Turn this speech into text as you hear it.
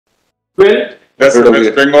Well, That's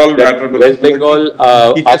West Bengal matter. West Bengal,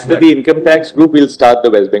 after the income tax group, we'll start the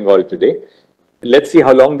West Bengal today. Let's see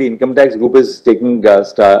how long the income tax group is taking,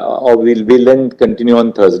 or we'll then continue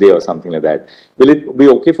on Thursday or something like that. Will it be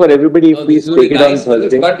okay for everybody if we take it on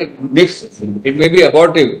Thursday? But it may be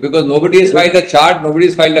abortive because nobody has filed a chart, nobody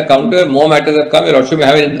has filed a counter, more matters have come, your Lordship may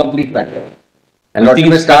have an incomplete matter. And Lordship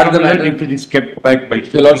may start the matter. If it is kept back by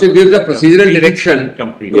The Lordship gives a procedural direction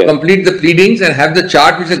to complete the pleadings and have the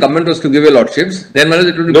chart which the government was to give your Lordships. Then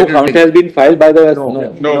it will be no counter has been filed by the...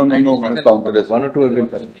 No counter. One or two have been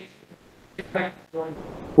filed.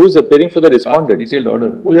 Who's appearing for the respondent? Detailed order.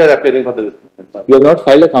 Who is appearing for the respondent? You have not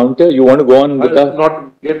filed a counter? You want to go on with the...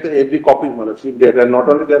 Not get every copy, and not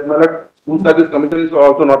only that, School Service Commission is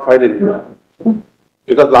also not filed anything.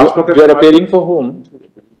 Because last you are appearing for whom?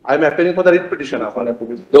 I am appearing for the writ petition.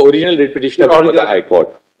 The original writ petition for the High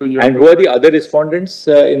Court. And who are the other respondents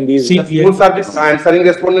in these? School Service answering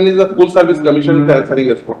respondent is the School Service Commission answering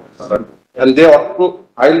respondent. And they also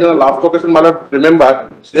filed the last occasion, remember,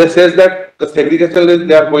 they says that the segregation list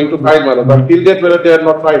they are going to file, but till date they are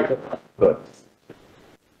not filed.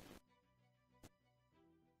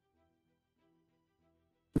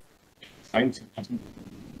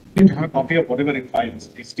 you have a copy of whatever it files,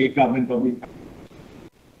 the state government probably.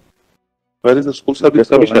 Where is the School Service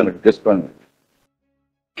Commission? Just one minute.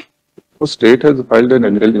 So state has filed an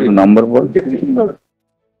NLP number what?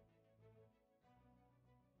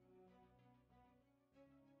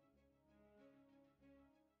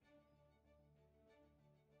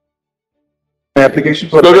 Application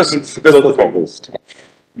for The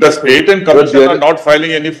state and commission are not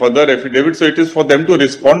filing any further affidavit, so it is for them to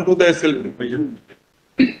respond to the SLP.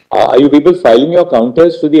 Are you people filing your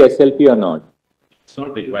counters to the SLP or not? It's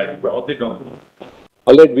not required, but all they don't.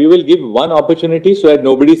 All right, we will give one opportunity so that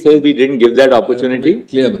nobody says we didn't give that opportunity.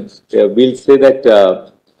 Clear. Yeah, we'll say that.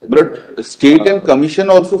 But state and commission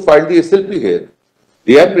also filed the SLP here.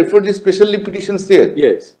 They have preferred the special petitions there.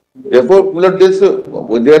 Yes. Therefore, when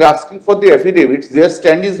they are asking for the affidavits, their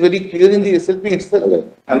stand is very clear in the SLP itself.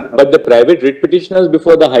 But the private writ petitioners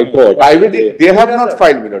before the High Court. They have not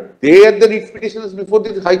filed with it. They are the writ petitioners before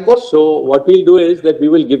the High Court. So what we'll do is that we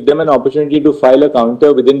will give them an opportunity to file a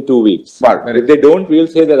counter within 2 weeks. But if they don't, we'll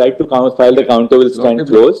say the right to file the counter will stand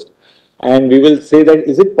closed. And we will say that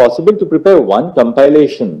is it possible to prepare one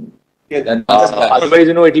compilation? Otherwise,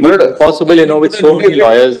 it will be impossible, with so many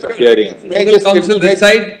lawyers appearing. Nodal council this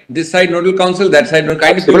side nodal council, that side.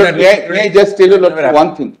 May I just tell you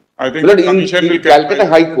one thing? I think the commission will Calcutta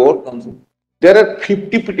High Court, there are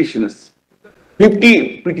 50 petitioners.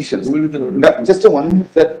 50 petitions. Just one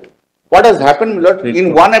that what has happened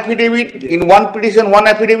in one affidavit, in one petition, one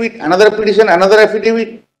affidavit, another petition, another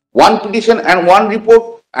affidavit, one petition and one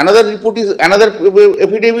report, another report is another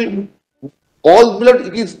affidavit. All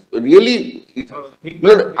it is really.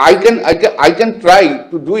 I can try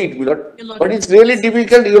to do it, but it's really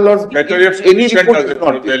difficult.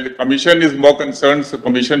 The commission is more concerned. So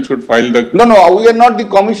commission should file the. No. We are not. The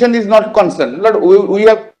commission is not concerned. We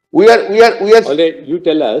are. All right, you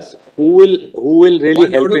tell us who will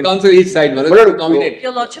really help in. Council each side. Nominate.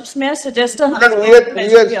 Your Lordships, may I suggest a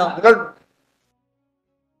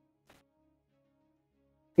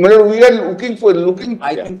we are looking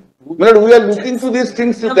to these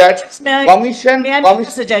things to that commission.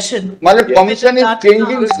 Commission is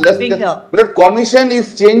changing. Commission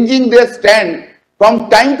is changing their stand from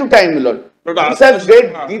time to time,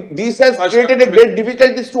 This has created a great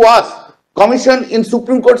difficulties to us. Commission in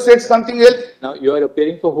Supreme Court said something else. Now you are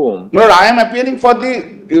appearing for whom? I am appearing for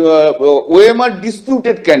the OMR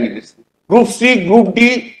disputed candidates. Group C, Group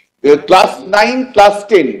D. Class 9, class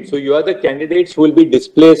 10. So you are the candidates who will be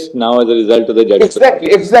displaced now as a result of the judgment.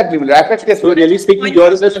 Exactly. So really speaking, you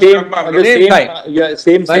are the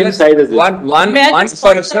same side as this. One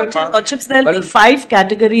person. Lordships, there will be 5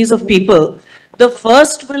 categories of people. The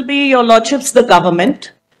first will be, your Lordships, the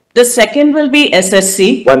government. The second will be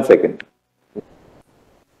SSC. 1 second.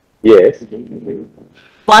 Yes.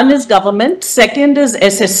 One is government. Second is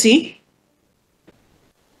SSC.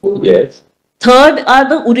 Yes. Third are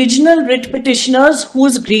the original writ petitioners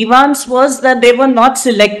whose grievance was that they were not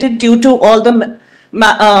selected due to all the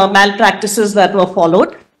malpractices that were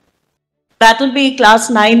followed. That will be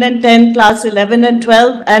class 9 and 10, class 11 and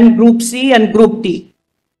 12, and Group C and Group D.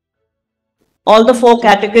 All the 4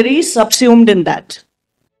 categories subsumed in that.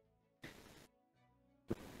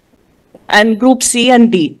 And Group C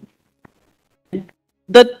and D.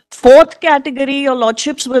 The 4th category, your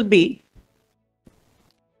Lordships, will be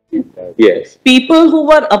people who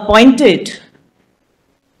were appointed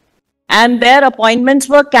and their appointments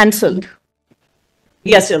were cancelled.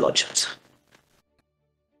 Yes, your Lordships.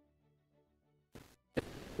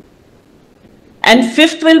 And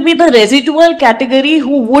fifth will be the residual category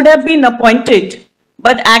who would have been appointed,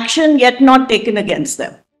 but action yet not taken against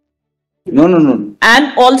them. No, no, no.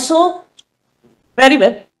 And also, very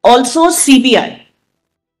well, also CBI,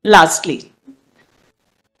 lastly.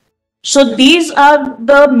 So these are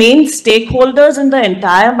the main stakeholders in the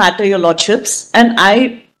entire matter, your lordships, and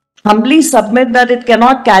I humbly submit that it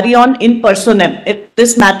cannot carry on in personam.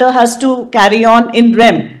 This matter has to carry on in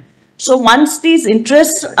rem. So once these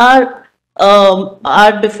interests are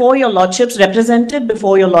before your lordships, represented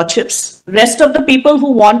before your lordships, rest of the people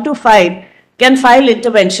who want to file can file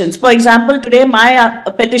interventions. For example, today my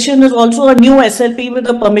petition is also a new SLP with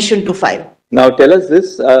a permission to file. Now tell us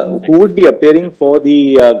this, who would be appearing for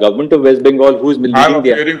the government of West Bengal, who is I am leading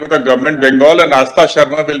the... appearing for the government Bengal, and Astha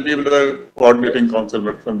Sharma will be the coordinating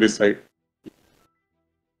council from this side.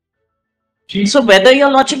 So whether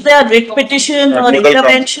your lordship, there are writ petitions or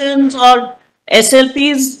interventions or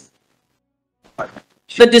SLPs,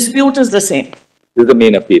 the dispute is the same. This is the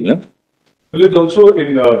main appeal, no? Well, it's also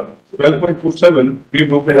in 12.27, we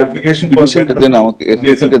moved an application for.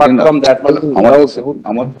 Apart from that,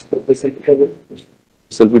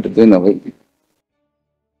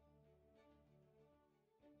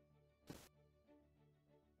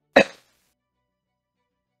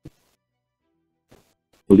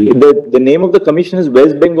 The name of the commission is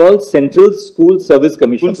West Bengal Central School Service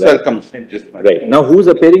Commission. Right. Now, who's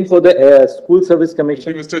appearing for the School Service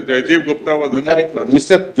Commission? Mr. Jaideep Gupta was in it.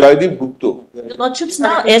 Mr. Jaideep Gupta. The lordships,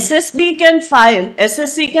 now SSC can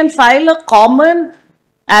file a common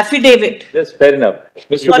affidavit. Yes, fair enough.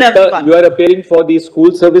 Mr. For Gupta, everyone. you are appearing for the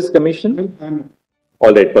School Service Commission?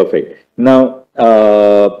 All right, perfect. Now,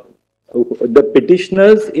 the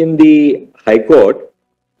petitioners in the High Court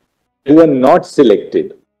who are not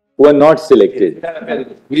selected, We are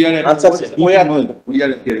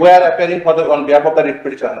appearing for on behalf of the writ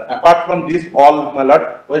petitioner. Apart from this, all, my lord,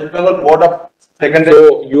 West Bengal Board of Secondary.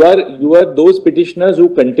 So you are those petitioners who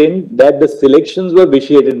contend that the selections were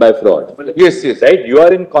vitiated by fraud. Yes, yes. Right? You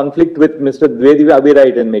are in conflict with Mr. Dwivedi Abi,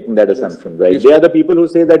 right, in making that assumption, right? They are the people who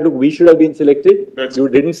say that, look, we should have been selected. You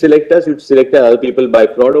didn't select us, you selected other people by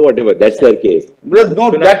fraud or whatever. That's their case. No,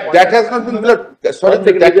 that has not been, sorry,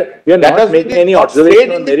 We are not making any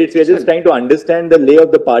observation on merits. We are just trying to understand the lay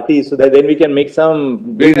of the party so that then we can make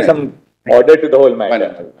bring some order to the whole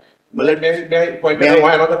matter. Now,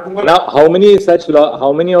 how many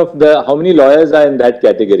lawyers are in that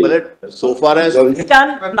category? So far as. You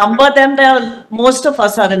can't number them, most of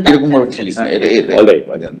us are in that.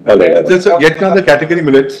 All right. There's yet another category,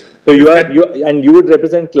 millets. So you would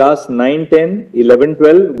represent class 9, 10, 11,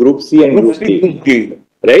 12, group C and group D.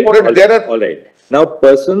 Right? All right. Now,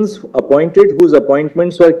 persons appointed whose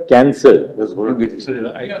appointments were cancelled. There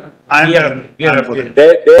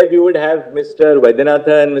we would have Mr.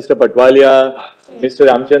 Vaidyanathan, Mr. Patwalia, Mr.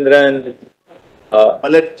 Ramchandran.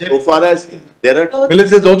 So far as there are. Millets,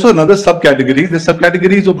 there's also another subcategory. The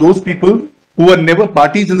subcategories of those people who were never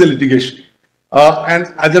parties in the litigation. And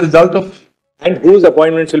as a result of. And whose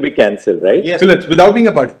appointments will be cancelled, right? Yes. Millets, without being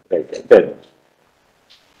a party. Right. Fair.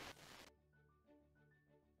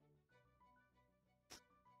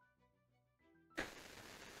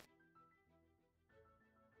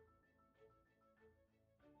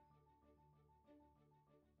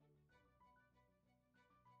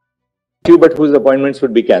 But whose appointments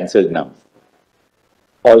would be cancelled now.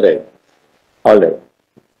 All right. RBI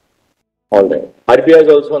is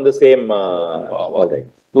also on the same, all right.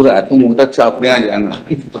 There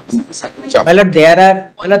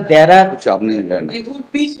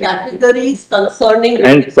would be categories concerning.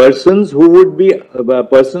 And persons who would be,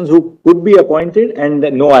 persons who could be appointed and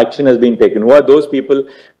no action has been taken. Who are those people?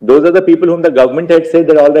 Those are the people whom the government had said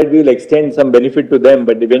that all right, we will extend some benefit to them,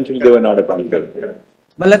 but eventually they were not appointed.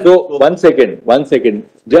 So, one second,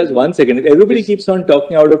 just 1 second. If everybody keeps on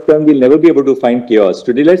talking out of turn, we'll never be able to find chaos.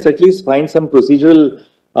 Today, let's at least find some procedural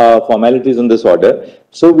formalities in this order.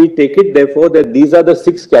 So, we take it, therefore, that these are the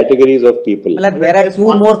 6 categories of people. There are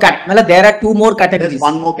two more categories. There's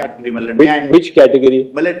one more category. Which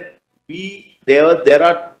category? There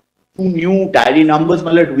are 2 new tally numbers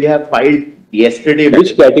we have filed yesterday.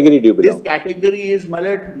 Which category do you belong? This category is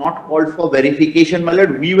not called for verification.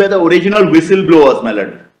 We were the original whistleblowers.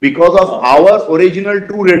 Because of our original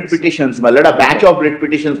 2 writ petitions, a batch of writ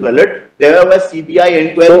petitions, there were CBI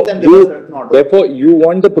inquiries and there were certain orders. Therefore, you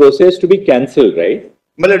want the process to be cancelled, right?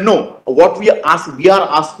 No. What we are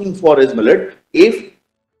asking for is, if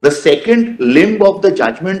the second limb of the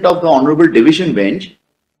judgment of the Honorable Division Bench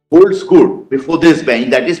holds good before this bench,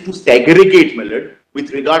 that is to segregate,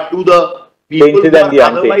 with regard to the people who are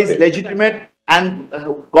otherwise legitimate and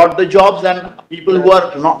got the jobs, and people who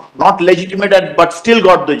are not legitimate but still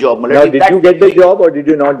got the job. Now, did you get the job or did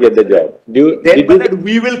you not get the job? Then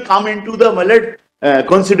we will come into the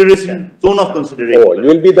consideration, zone of consideration. Oh, you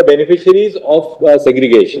will be the beneficiaries of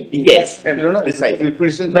segregation. Yes, precisely.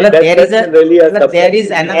 there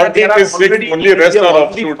is another. Only rest are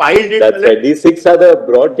offshoots. That's right. These 6 are the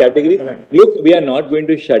broad categories. Look, we are not going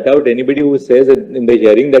to shut out anybody who says in the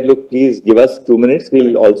hearing that, look, please give us 2 minutes.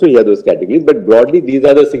 We'll also hear those categories. But broadly, these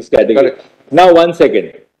are the 6 categories. Now, one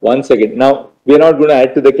second. Now, we are not going to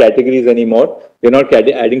add to the categories anymore. We are not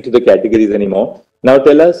adding to the categories anymore. Now,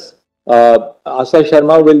 tell us, Asha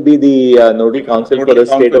Sharma will be the nodal council for the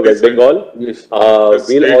state of West Bengal. Yes.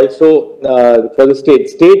 We'll also, for the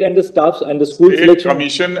state and the staffs and the school selection.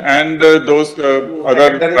 Commission and those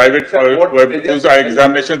other private whose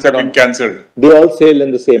examinations have been cancelled. They all sail in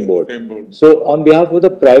the same boat. So, on behalf of the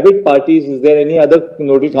private parties, is there any other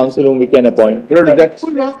nodal council whom we can appoint? May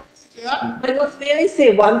I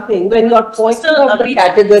say one thing? When you are pointing out the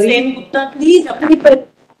category, please keep it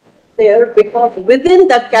there, because within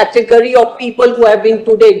the category of people who have been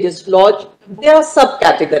today dislodged, there are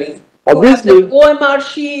subcategories. Obviously. You have the OMR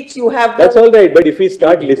sheets, you have. That's all right, but if we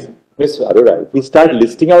start listing, Ms. Arora, if we start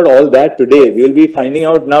listing out all that today, we will be finding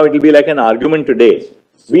out now it will be like an argument today.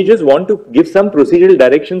 We just want to give some procedural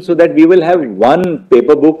direction so that we will have one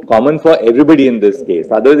paper book common for everybody in this case.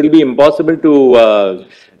 Otherwise, it will be impossible to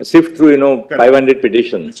sift through, 500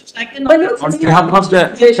 petitions. It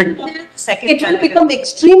will become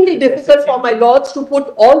extremely difficult for my lords to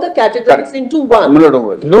put all the categories into one.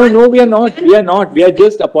 No, we are not. We are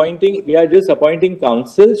just appointing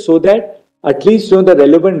council so that at least the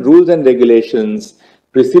relevant rules and regulations,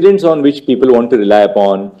 precedents on which people want to rely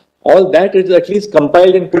upon, all that is at least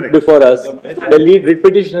compiled and put before us. The lead writ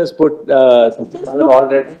petition is put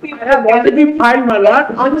already. I have already filed my lord.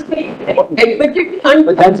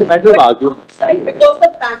 But that's a matter of argument. Because the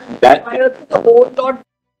panel the whole lot.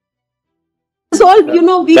 So,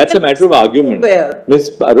 That's a matter of argument.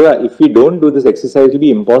 Ms. Arora, if we don't do this exercise, it will be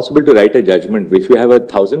impossible to write a judgment, which we have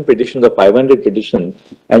 1,000 petitions or 500 petitions,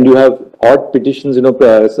 and you have odd petitions,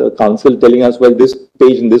 council telling us, well, this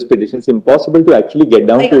page in this petition, it's impossible to actually get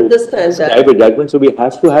down to write a judgment. So we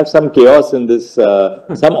have to have some chaos in this,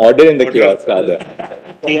 some order in the chaos rather.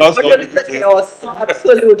 Chaos,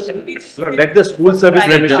 absolutely. Let the school service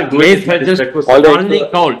remission go. Shalini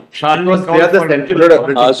Kaul.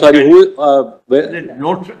 Sorry, who?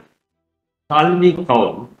 Shalini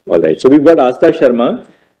Kaul. All right. So we've got Asta Sharma.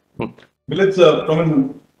 Let's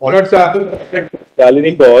come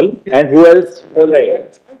Shalini Kaul. And who else? All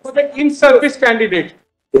right. For the in-service candidate.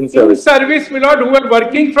 In-service, my lord, who were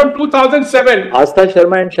working from 2007. Asta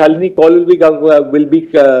Sharma and Shalini Kaul will be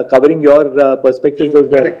covering your perspectives as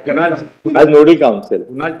nodal council.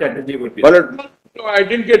 No, I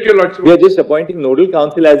didn't get your lordship. We are just appointing nodal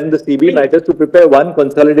council as in the CB matters to prepare one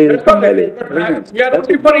consolidated filing. We are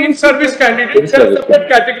looking for in-service candidates. That's a separate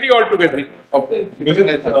category altogether.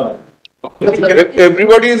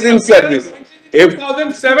 Everybody is in service.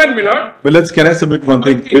 2007, my lord. Can I submit one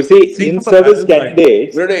thing? You see, in-service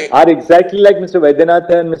candidates are exactly like Mr.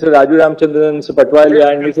 Vaidyanathan, Mr. Raju Ramchandran, Mr. Patwalia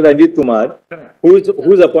and Mr. Ranjit Kumar,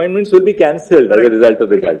 whose appointments will be cancelled as a result of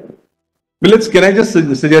the judgment. Can I just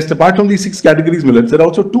suggest, apart from these 6 categories, there are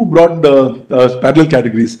also 2 broad parallel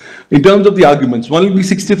categories in terms of the arguments. One will be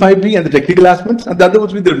 65B and the technical aspects, and the other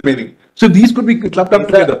would be the remaining. So these could be clubbed up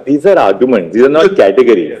together. These are arguments. These are not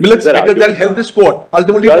categories. That'll help this court.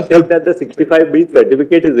 Ultimately, that the 65B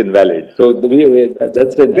certificate is invalid. So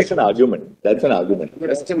that's an argument. That's an argument.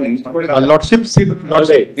 Lordship, And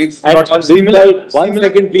on this side, 1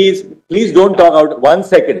 second, please. Please don't talk out. 1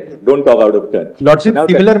 second. Don't talk out of turn. Lordship, Now,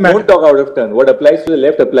 similar matter. don't talk out of turn. What applies to the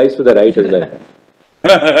left applies to the right as well.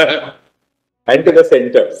 And to the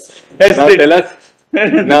center. Now tell us.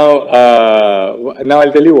 Now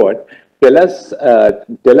I'll tell you what. Tell us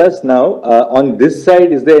now. On this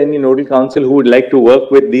side, is there any nodal council who would like to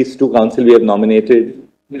work with these 2 council we have nominated?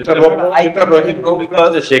 Because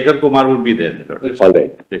Shekhar Kumar would be there. All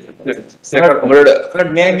right.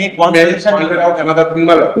 May I make one suggestion?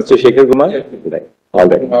 Mr. Shekhar Kumar? Right. All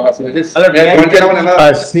right.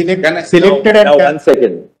 Selected and. Now, 1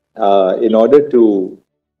 second. In order to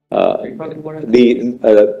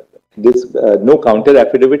no counter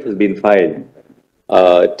affidavit has been filed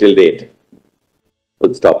till date.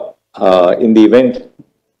 Full stop. In the event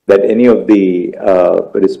that any of the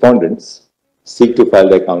respondents seek to file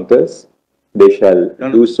their counters, they shall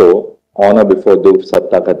do so on or before the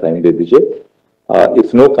saptah ka time de dijiye.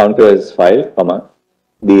 If no counter is filed,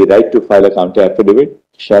 the right to file a counter affidavit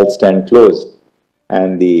shall stand closed,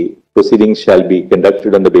 and the proceedings shall be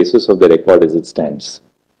conducted on the basis of the record as it stands.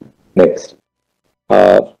 Next.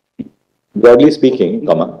 Broadly speaking,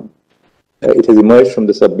 it has emerged from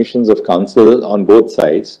the submissions of counsel on both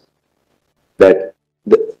sides that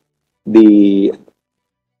there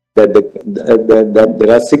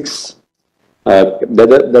are six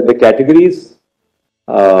that the categories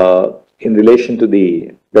in relation to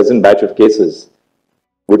the present batch of cases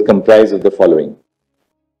would comprise of the following.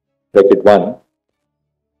 Bracket 1,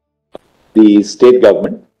 the state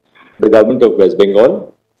government, the government of West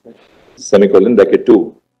Bengal, semicolon, bracket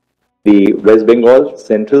 2, the West Bengal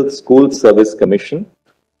Central School Service Commission,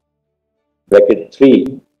 bracket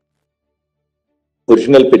 3,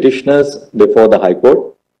 original petitioners before the High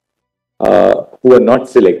Court who are not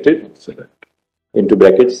selected, into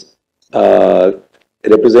brackets,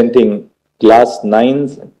 representing classes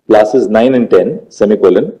 9 and 10,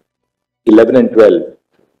 semicolon, 11 and 12,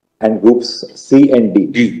 and groups C and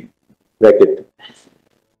D, bracket,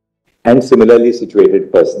 and similarly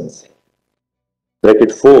situated persons.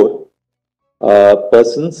 Bracket 4,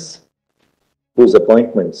 persons whose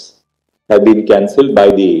appointments have been cancelled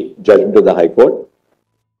by the judgment of the High Court.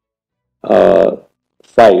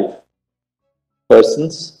 5,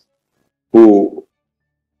 persons who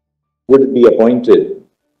would be appointed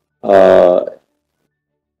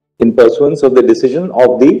in pursuance of the decision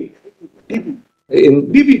of the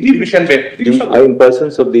Division bench. in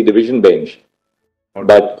pursuance of the division bench,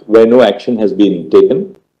 but where no action has been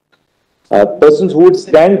taken. Persons who would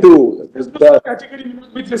stand to persons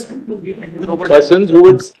who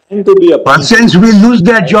would stand to be appointed. Persons will lose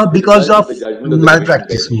their job because of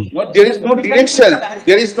malpractice. No, there is no direction.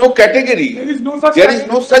 There is no category. There is no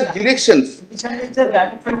such directions.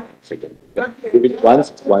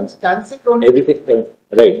 Once, everything,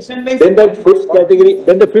 right. Then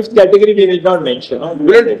the fifth category we will not mention. And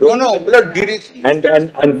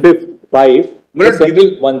fifth, 5, the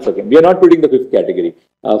central, one second, we are not putting the fifth category.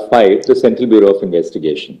 5, the Central Bureau of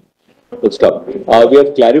Investigation. Let's stop. We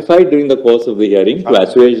have clarified during the course of the hearing to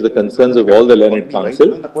assuage the concerns of all the learned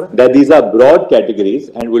counsel that these are broad categories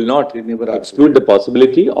and will not exclude the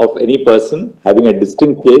possibility of any person having a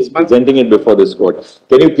distinct case presenting it before this court.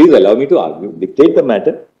 Can you please allow me to argue, dictate the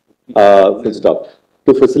matter? Full stop.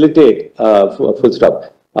 To facilitate, full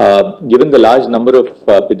stop. Given the large number of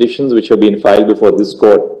petitions which have been filed before this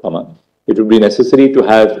court, it would be necessary to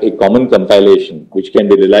have a common compilation which can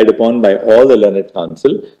be relied upon by all the learned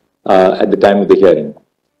counsel at the time of the hearing.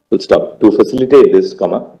 Full stop. To facilitate this,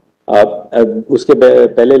 uske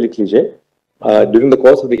pehle likh lijiye, during the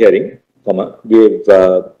course of the hearing, we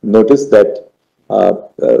have noticed that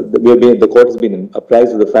the court has been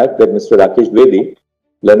apprised of the fact that Mr. Rakesh Dwivedi,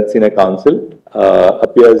 learned senior counsel,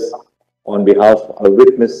 appears on behalf of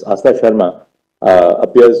Ms. Asta Sharma,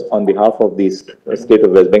 appears on behalf of the state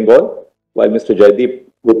of West Bengal, while Mr. Jaideep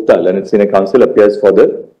Gupta, learned senior counsel, appears for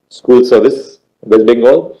the school service, West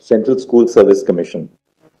Bengal Central School Service Commission.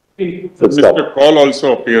 Mr. Kaul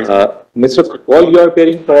also appears. Mr. Kaul, you are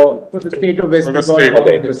appearing for the state of West Bengal.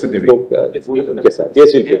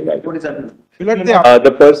 Yes, you'll take that.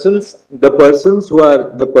 The persons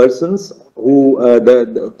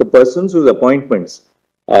whose appointments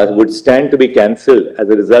would stand to be cancelled as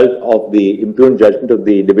a result of the impugned judgment of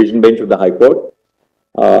the division bench of the High Court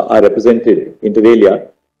are represented inter alia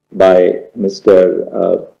by Mr.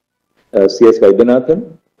 C.S.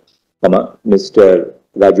 Vaidyanathan, Mr.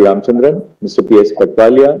 Raju Ramchandran, Mr. P.S.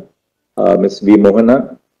 Patwalia, Ms. V.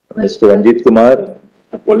 Mohana, Mr. Ranjit Kumar,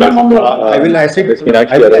 I will ask it. Ms.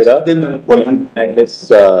 Meenakshi Arora, and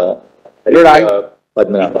Ms.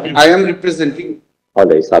 Padmanabhan. I am representing. All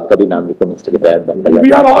right, so आपका भी नाम लिखो Mr. Kalyan.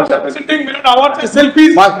 We are all representing our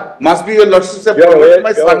SLPs. Must be your lordship.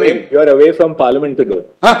 You are away from Parliament to go.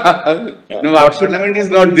 No, our Parliament is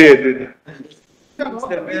not there.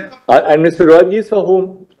 And Mr. Roy is for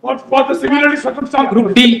whom? For the similarly circumstance.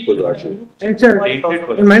 Group D.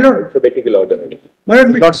 My lord. Alphabetical order.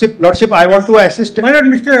 Lordship, I want to assist. My lord,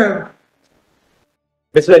 Mr.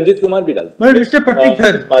 Ranjit Kumar bhi dal. My lord, Mr. Pratik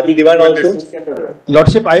sir. Mati Diwan also.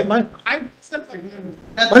 Lordship, Mr.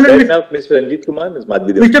 Ranjit Kumar, Ms.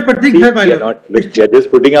 Madhvi Diwan. Mr. Pratik sir, my lord. We are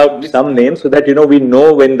just putting out some names so that we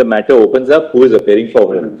know when the matter opens up who is appearing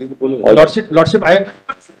for whom. Lordship, Lordship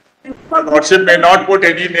may not put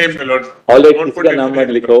any name, my lord. All right, किसी का नाम मत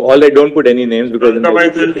लिखो. All right, don't put any names because.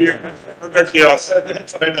 Otherwise, there will be the chaos.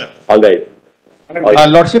 All right.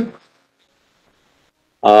 Lordship.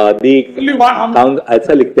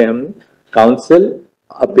 ऐसा लिखते हैं हम. Council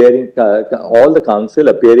appearing, all the council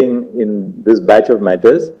appearing in this batch of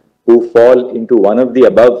matters who fall into one of the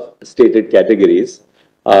above stated categories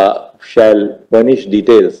shall furnish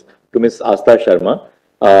details to Ms. Asta Sharma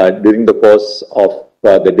during the course of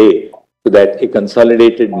the day, so that a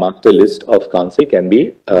consolidated master list of council can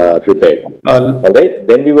be prepared. All right.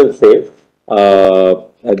 Then we will say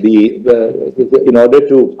in order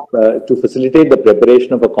to facilitate the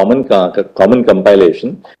preparation of a common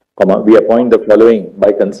compilation, we appoint the following,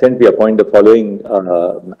 by consent, we appoint the following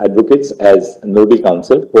advocates as nodal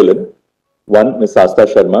counsel: 1, Ms. Asta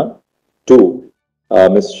Sharma; 2,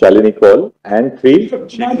 Ms. Shalini Kaul; and 3,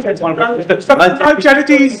 Kunal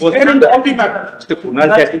Chatterjee is there in all the matters.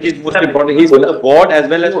 Kunal Chatterjee is most important. He's on the board as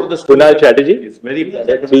well as for the Kunal Chatterjee. It's very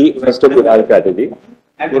Let's see Mr. Kunal Chatterjee.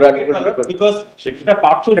 Because because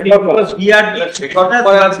we are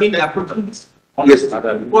has been approved. yes.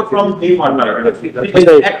 Report from day one. At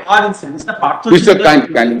our instance, Mr. Partho. Mr.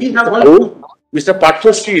 Mr.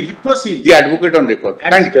 Partho Steel, the advocate on record.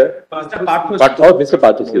 Mr. Partho. Mr.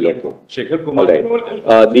 Partho Steel. All right.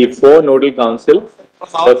 The 4 nodal council.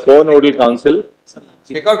 The 4 nodal council.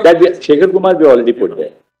 Shekhar Kumar we already put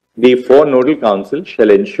there. The 4 nodal council shall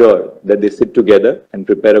ensure that they sit together and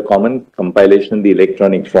prepare a common compilation in the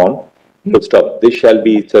electronic form. Full stop. This shall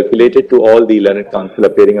be circulated to all the learned council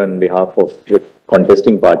appearing on behalf of the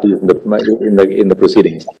contesting parties in the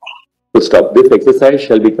proceedings. Full stop. This exercise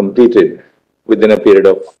shall be completed within a period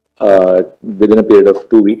of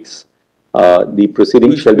 2 weeks. The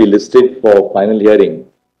proceedings shall be listed for final hearing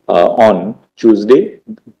on Tuesday.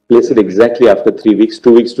 Place it exactly after 3 weeks.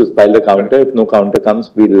 2 weeks to file the counter. If no counter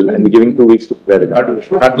comes, we will, and we're giving 2 weeks to prepare it.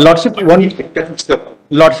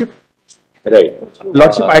 Lordship, Right.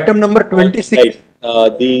 Lordship, item number 26. Right.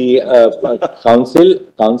 The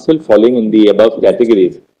council falling in the above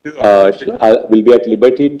categories will be at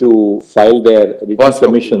liberty to file their written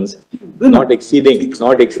submissions not exceeding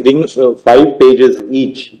 5 pages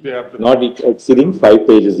each. Not exceeding 5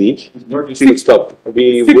 pages each. Stop.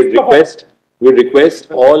 We would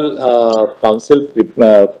request all council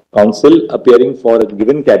appearing for a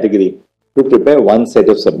given category to prepare one set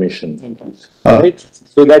of submission. Right?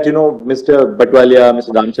 So that, Mr. Batwalia,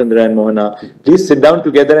 Mr. Ramchandra and Mohana, please sit down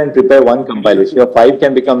together and prepare one compilation. Your 5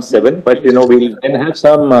 can become 7, but we'll then have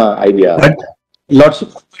some idea. But Lordship,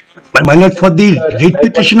 for the writ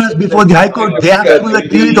petitioners before the High Court, they have to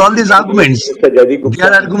deal with all these arguments.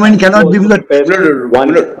 Their argument cannot be One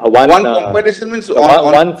compilation means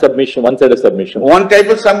one submission, one set of submission. one type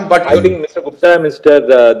of sum, but I think Mr. Gupta, Mr.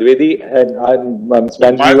 Dwivedi and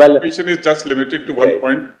Mr. My Anjiwal. submission is just limited to 1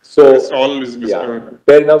 point. So, That's all is Mr.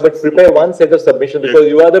 Fair enough, but prepare one set of submission because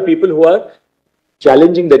you are the people who are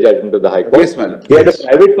challenging the judgment of the High Court. Yes, madam. They are the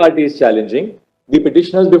private parties challenging. The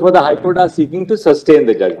petitioners before the High Court are seeking to sustain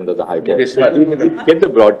the judgment of the High Court. Yes, madam. We get the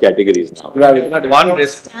broad categories now. And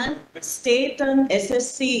state and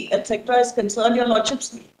SSC, etc. is concerned, your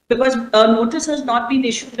lordships, because notice has not been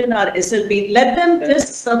issued in our SLB. Let them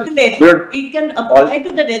just circulate. We can apply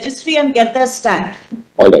to the registry and get their stand.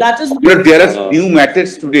 That is. There are new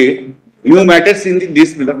matters today. New matters in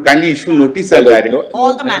this kindly issue notice and direct.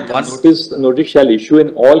 All the matters. Notice shall issue in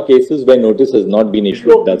all cases where notice has not been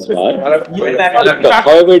issued thus far.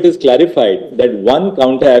 However, it is clarified that one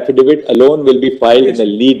counter affidavit alone will be filed in the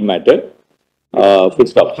lead matter. Full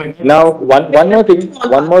stop. Now, one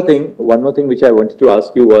more thing which I wanted to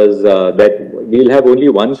ask you was that we'll have only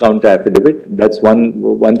one counter affidavit. That's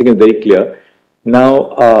one thing is very clear.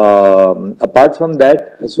 Now, apart from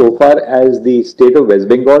that, so far as the state of West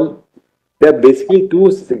Bengal, there are basically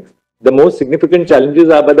the most significant challenges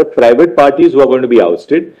are by the private parties who are going to be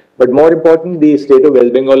ousted, but more important, the state of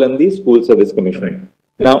West Bengal and the School Service Commission.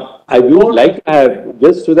 Now, I would like to have,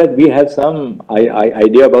 just so that we have some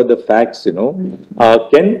idea about the facts,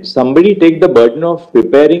 can somebody take the burden of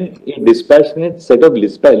preparing a dispassionate set of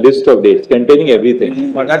list of dates containing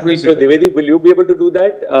everything? So, Dwivedi, will you be able to do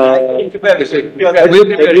that?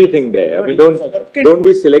 Everything there. We don't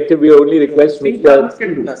be selective. We only request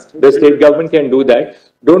the state government can do that.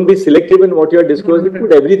 Don't be selective in what you are disclosing.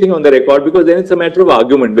 Put everything on the record because then it's a matter of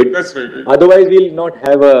argument. But otherwise, we'll not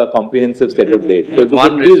have a comprehensive set of dates. So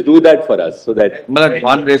please do that for us so that.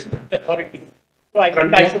 One race.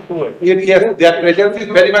 Yes, their presence is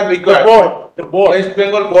very much required. The board. West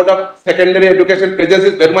Bengal Board of Secondary Education presence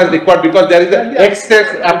is very much required because there is an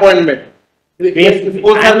excess appointment. We'll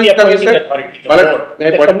allow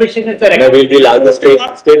the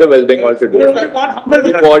state of West Bengal to do it.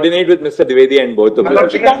 We'll coordinate with Mr. Dwivedi and both of them.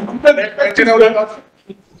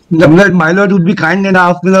 My lord would be kind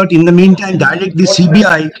enough, in the meantime, direct the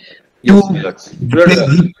CBI to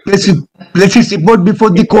place its report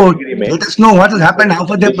before the court. Let us know what has happened, how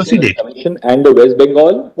far they proceeded. And the West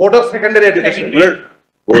Bengal Board of Secondary Education.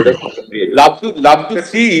 Love to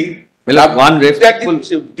see One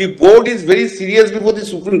that the board is very serious before the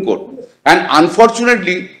Supreme Court. And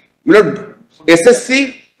unfortunately,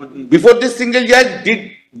 SSC, before this single judge,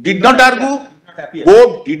 did not argue,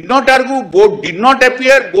 board did not argue, board did not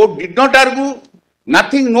appear, board did not argue,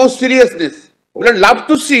 nothing, no seriousness. We would love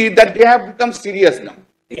to see that they have become serious now.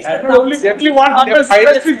 Only one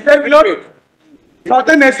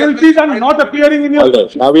certain SLPs are not appearing in your. All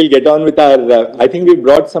right, now we'll get on with our, I think we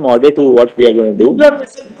brought some order to what we are going to do.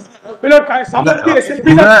 Some of the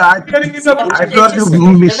SLPs are appearing in the. I thought you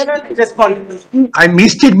missed. I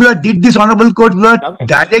missed it. Did this honorable court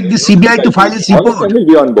direct the CBI to file its All of report? them will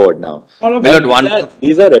be on board now.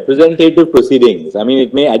 These are representative proceedings. I mean,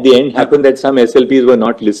 it may at the end happen that some SLPs were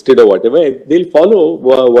not listed or whatever. They'll follow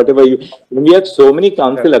whatever you. We have so many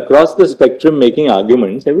counsel across the spectrum making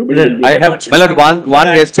arguments. Everybody. I have, one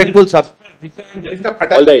respectful sub.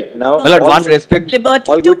 All right, now One respect.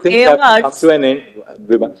 all good things have to come to an end.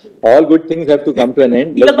 All good things have to come to an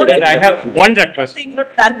end. I have one request.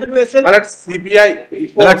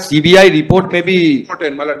 CBI report may be.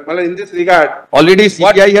 In this regard. Already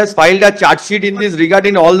CBI has filed a charge sheet in this regard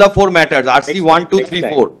in all the 4 matters, RC 1, 2, 3,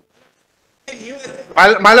 4.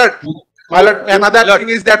 My lord, another thing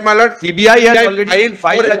is that, my lord, CBI has already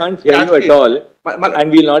filed. I can't hear you at all. And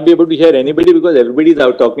we'll not be able to hear anybody because everybody is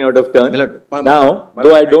out talking out of turn. Now,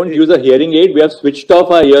 though I don't use a hearing aid, we have switched off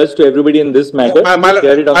our ears to everybody in this matter.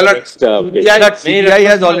 Hear it on the next CBI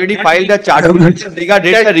has already filed a charge sheet in this regard.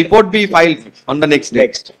 Let the report be filed on the next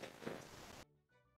day.